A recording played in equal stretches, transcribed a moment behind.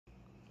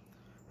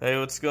Hey,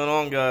 what's going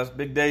on, guys?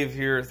 Big Dave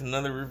here with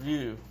another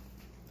review.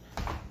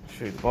 I'll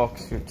show you the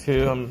box here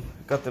too.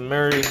 Got the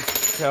Marie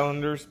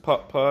Callender's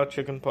pot pie,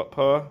 chicken pot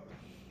pie.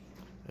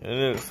 And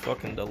it is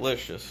fucking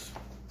delicious.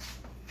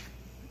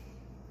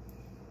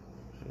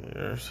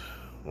 There's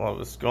a lot of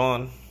it's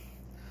gone.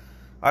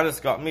 I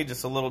just got me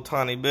just a little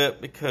tiny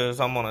bit because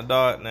I'm on a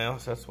diet now,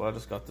 so that's why I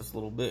just got this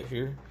little bit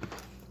here.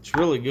 It's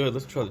really good.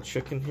 Let's try the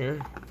chicken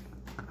here.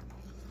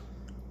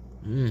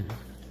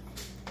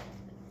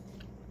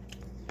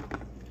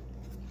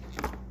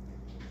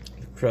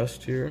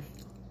 Crust here.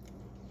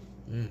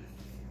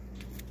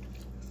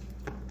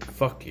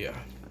 Fuck yeah.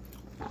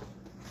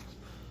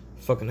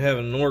 Fucking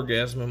having an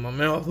orgasm in my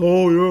mouth.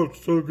 Oh yeah,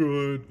 it's so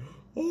good.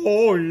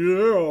 Oh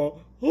yeah.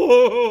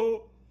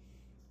 Oh.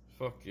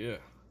 Fuck yeah.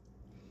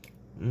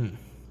 Oh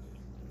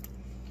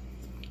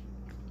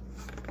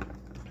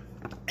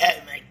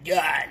my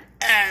god.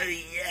 Oh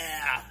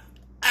yeah.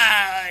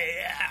 Oh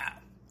yeah.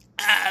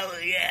 Oh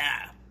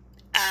yeah.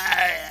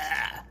 Oh yeah.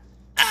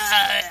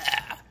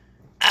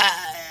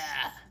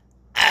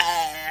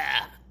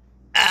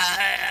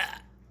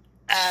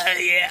 Oh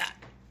yeah.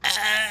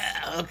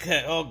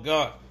 Okay, oh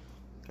god.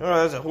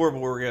 Alright, that's a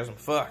horrible orgasm.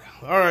 Fuck.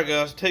 Alright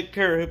guys, take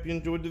care. Hope you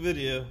enjoyed the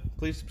video.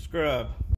 Please subscribe.